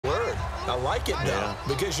I like it, though,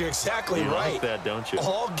 because you're exactly right. You like that, don't you?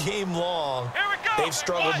 All game long, they've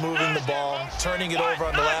struggled moving the ball, turning it over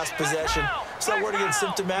on the last possession. Is that word again,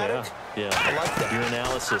 symptomatic? Yeah. I like that. Your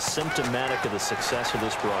analysis, symptomatic of the success of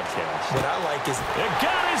this broadcast. What I like is... It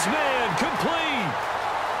got his man, complete.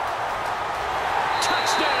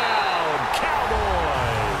 Touchdown,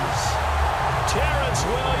 Cowboys. Terrence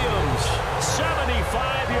Williams, 75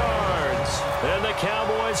 yards. And the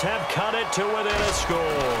Cowboys have cut it to within a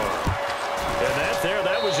score. And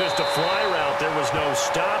that was just a fly route. There was no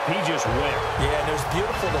stop. He just went. Yeah, and it was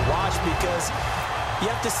beautiful to watch because you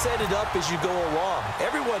have to set it up as you go along.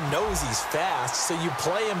 Everyone knows he's fast, so you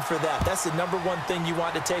play him for that. That's the number one thing you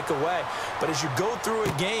want to take away. But as you go through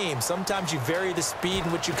a game, sometimes you vary the speed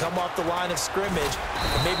in which you come off the line of scrimmage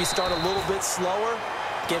and maybe start a little bit slower.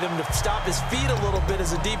 Get him to stop his feet a little bit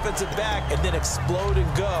as a defensive back and then explode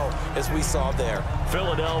and go, as we saw there.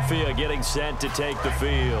 Philadelphia getting set to take the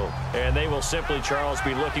field. And they will simply, Charles,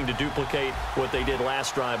 be looking to duplicate what they did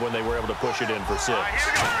last drive when they were able to push it in for 6.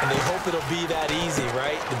 And they hope it'll be that easy,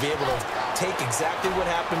 right? To be able to take exactly what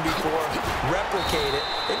happened before, replicate it.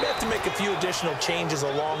 They may have to make a few additional changes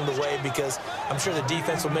along the way because I'm sure the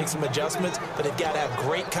defense will make some adjustments, but they've got to have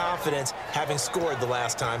great confidence having scored the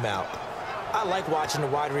last time out. I like watching the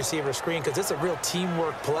wide receiver screen because it's a real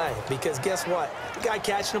teamwork play. Because guess what? The guy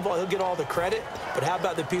catching the ball, he'll get all the credit. But how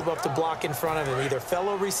about the people up to block in front of him, either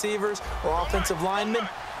fellow receivers or offensive linemen?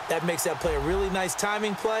 That makes that play a really nice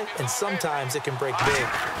timing play, and sometimes it can break big.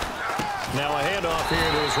 Now a handoff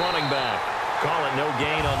here to his running back. Call it no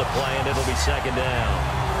gain on the play, and it'll be 2nd down.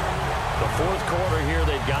 The 4th quarter here,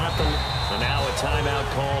 they've got them. And now a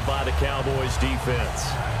timeout called by the Cowboys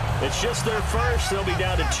defense. It's just their first. They'll be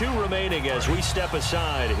down to 2 remaining as we step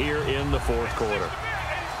aside here in the 4th quarter.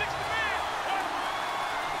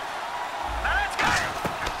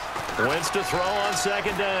 Wentz to throw on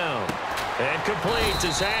 2nd down. And complete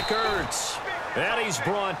to Zach Ertz. And he's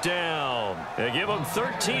brought down. They give him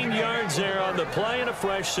 13 yards there on the play and a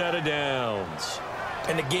fresh set of downs.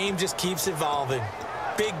 And the game just keeps evolving.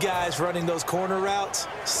 Big guys running those corner routes,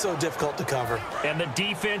 so difficult to cover. And the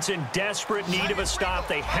defense in desperate need of a stop.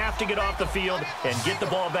 They have to get off the field and get the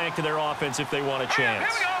ball back to their offense if they want a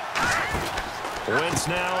chance. Wentz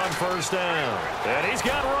now on 1st down. And he's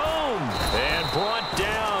got room. And brought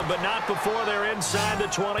down, but not before they're inside the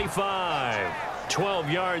 25. 12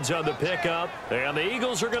 yards on the pickup. And the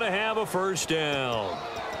Eagles are going to have a 1st down.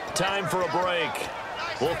 Time for a break.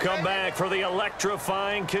 We'll come back for the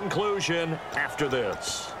electrifying conclusion after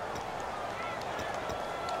this.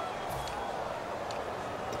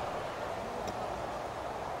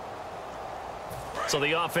 So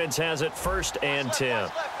the offense has it 1st and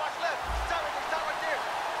 10.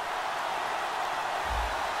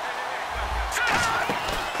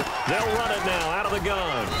 They'll run it now out of the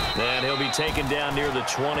gun. And he'll be taken down near the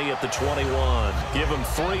 20 at the 21. Give him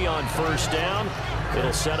 3 on 1st down.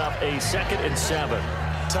 It'll set up a 2nd and 7.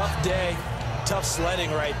 Tough day, tough sledding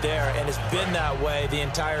right there, and it's been that way the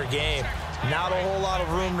entire game. Not a whole lot of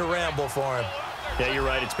room to ramble for him. Yeah, you're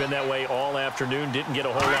right. It's been that way all afternoon. Didn't get a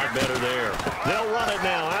whole lot better there. They'll run it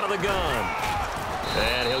now out of the gun.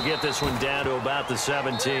 And he'll get this one down to about the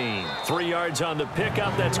 17. 3 yards on the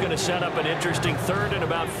pickup. That's going to set up an interesting 3rd and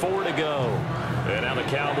about 4 to go. And now the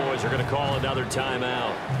Cowboys are going to call another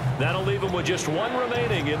timeout. That'll leave them with just 1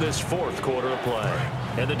 remaining in this 4th quarter of play.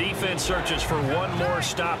 And the defense searches for 1 more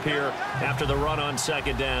stop here after the run on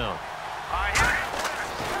 2nd down.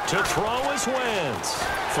 To throw is Wentz.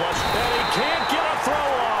 Flush, and he can't get a throw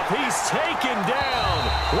off. He's taken down.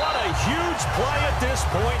 What a huge play at this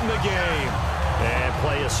point in the game. And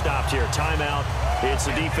play is stopped here. Timeout. It's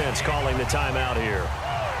the defense calling the timeout here.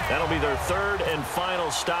 That'll be their 3rd and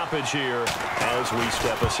final stoppage here as we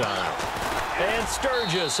step aside. And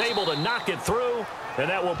Sturgis able to knock it through, and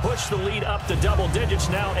that will push the lead up to double digits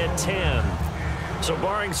now at 10. So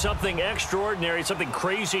barring something extraordinary, something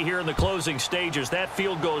crazy here in the closing stages, that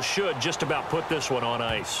field goal should just about put this one on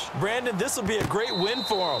ice. Brandon, this will be a great win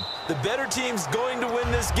for them. The better team's going to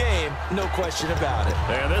win this game, no question about it.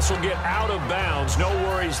 And this will get out of bounds. No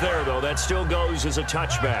worries there, though. That still goes as a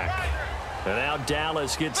touchback. And now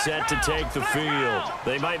Dallas gets set to take the field.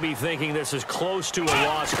 They might be thinking this is close to a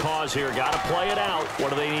lost cause here. Got to play it out. What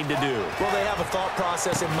do they need to do? Well, they have a thought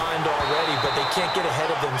process in mind already, but they can't get ahead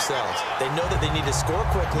of themselves. They know that they need to score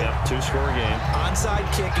quickly. Yep, 2-score game. Onside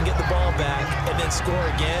kick and get the ball back and then score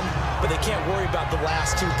again, but they can't worry about the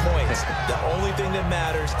last 2 points. The only thing that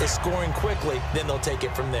matters is scoring quickly, then they'll take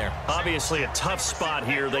it from there. Obviously a tough spot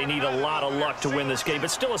here. They need a lot of luck to win this game, but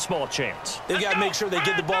still a small chance. They've got to make sure they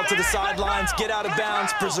get the ball to the sideline. Get out of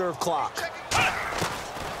bounds, preserve clock.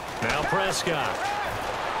 Now Prescott.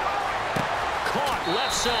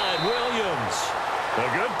 side, Williams. A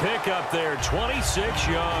good pickup there, 26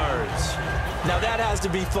 yards. Now that has to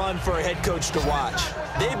be fun for a head coach to watch.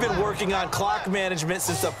 They've been working on clock management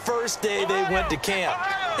since the first day they went to camp.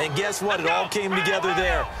 And guess what? It all came together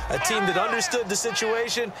there. A team that understood the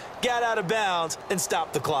situation, got out of bounds, and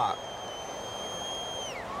stopped the clock.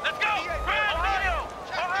 Let's go! Ohio!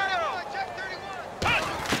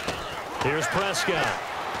 Here's Prescott.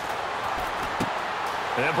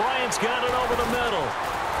 And Bryant's got it over the middle.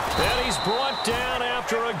 And he's brought down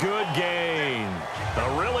after a good gain.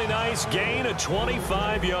 A really nice gain of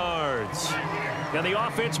 25 yards. And the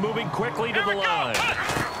offense moving quickly to the line.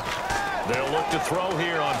 They'll look to throw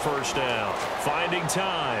here on first down. Finding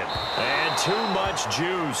time. And too much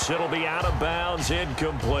juice. It'll be out of bounds,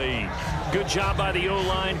 incomplete. Good job by the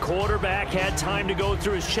O-line. Quarterback had time to go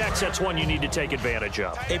through his checks. That's one you need to take advantage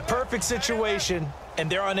of. A perfect situation, and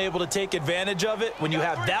they're unable to take advantage of it. When you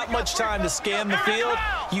have that much time to scan the field,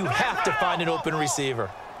 you have to find an open receiver.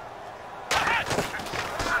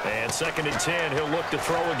 And 2nd and 10, he'll look to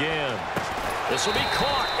throw again. This will be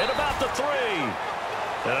caught at about the 3.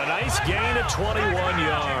 And a nice gain of 21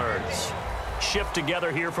 yards. Shift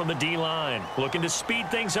together here from the D-line. Looking to speed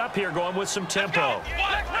things up here, going with some tempo.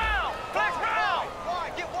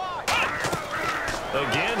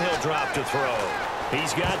 Again, he'll drop to throw.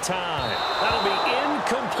 He's got time. That'll be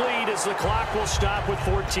incomplete as the clock will stop with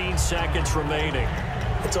 14 seconds remaining.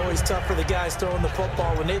 It's always tough for the guys throwing the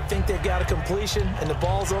football when they think they've got a completion and the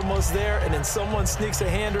ball's almost there, and then someone sneaks a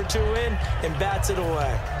hand or two in and bats it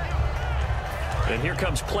away. And here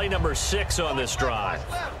comes play number 6 on this drive.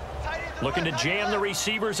 Looking to jam the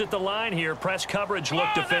receivers at the line here. Press coverage look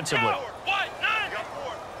defensively.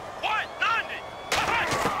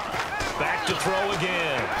 Back to throw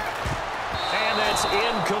again. And that's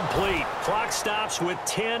incomplete. Clock stops with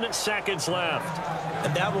 10 seconds left.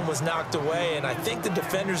 And that one was knocked away, and I think the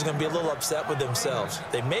defenders are going to be a little upset with themselves.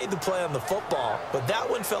 They made the play on the football, but that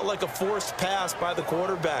one felt like a forced pass by the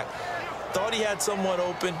quarterback. Thought he had someone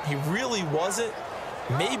open. He really wasn't.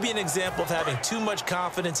 Maybe an example of having too much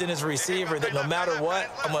confidence in his receiver that no matter what,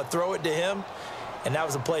 I'm going to throw it to him. And that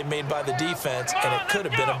was a play made by the defense, and it could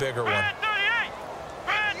have been a bigger one.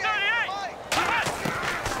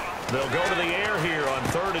 They'll go to the air here on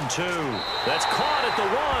 3rd and 2. That's caught at the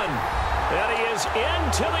 1. And he is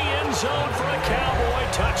into the end zone for a Cowboy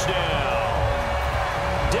touchdown.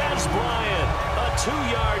 Dez Bryant, a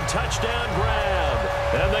 2-yard touchdown grab.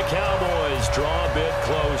 And the Cowboys draw a bit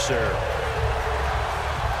closer.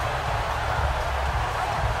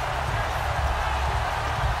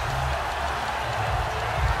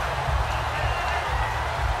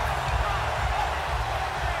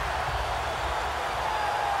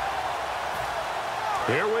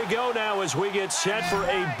 Here we go now as we get set for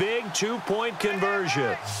a big 2-point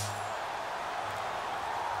conversion.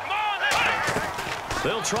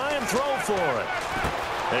 They'll try and throw for it.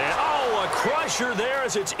 And, oh, a crusher there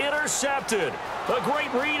as it's intercepted. A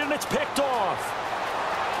great read, and it's picked off.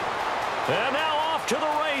 And now off to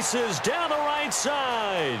the races down the right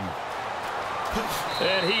side.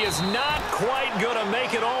 And he is not quite going to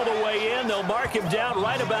make it all the way in. They'll mark him down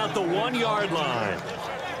right about the 1-yard line.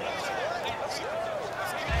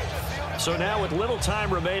 So now with little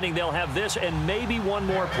time remaining, they'll have this and maybe one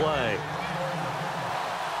more play.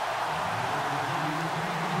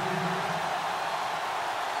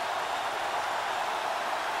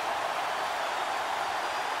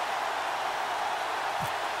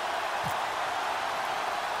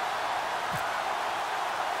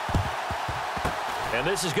 And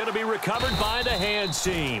this is going to be recovered by the hands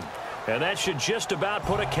team. And that should just about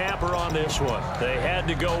put a capper on this one. They had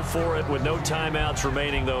to go for it with no timeouts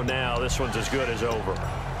remaining, though now. This one's as good as over.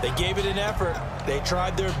 They gave it an effort. They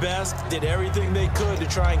tried their best, did everything they could to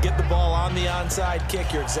try and get the ball on the onside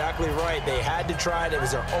kick. You're exactly right. They had to try it. It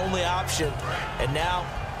was their only option. And now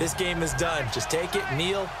this game is done. Just take it,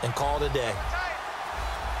 kneel, and call it a day.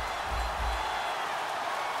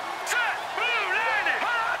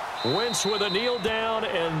 Wentz with a kneel down,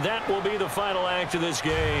 and that will be the final act of this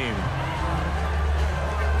game.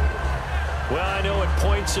 Well, I know at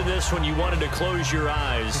points in this one you wanted to close your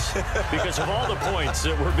eyes because of all the points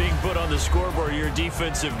that were being put on the scoreboard. You're a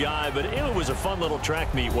defensive guy, but it was a fun little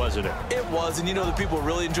track meet, wasn't it? It was, and you know the people who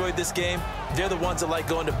really enjoyed this game? They're the ones that like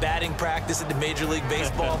going to batting practice at the Major League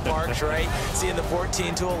Baseball parks, right? Seeing the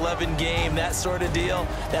 14-11 game, that sort of deal.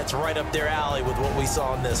 That's right up their alley with what we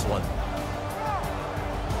saw in this one.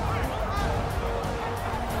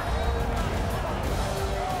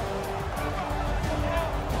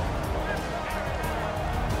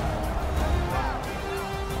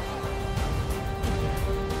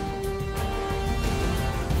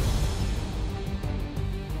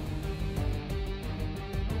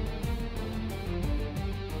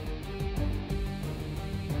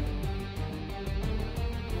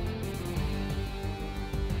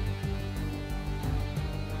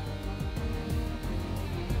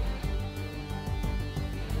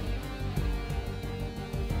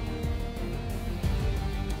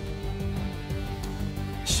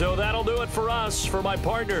 So that'll do it for us. For my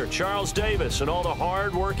partner, Charles Davis, and all the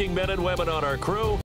hard-working men and women on our crew.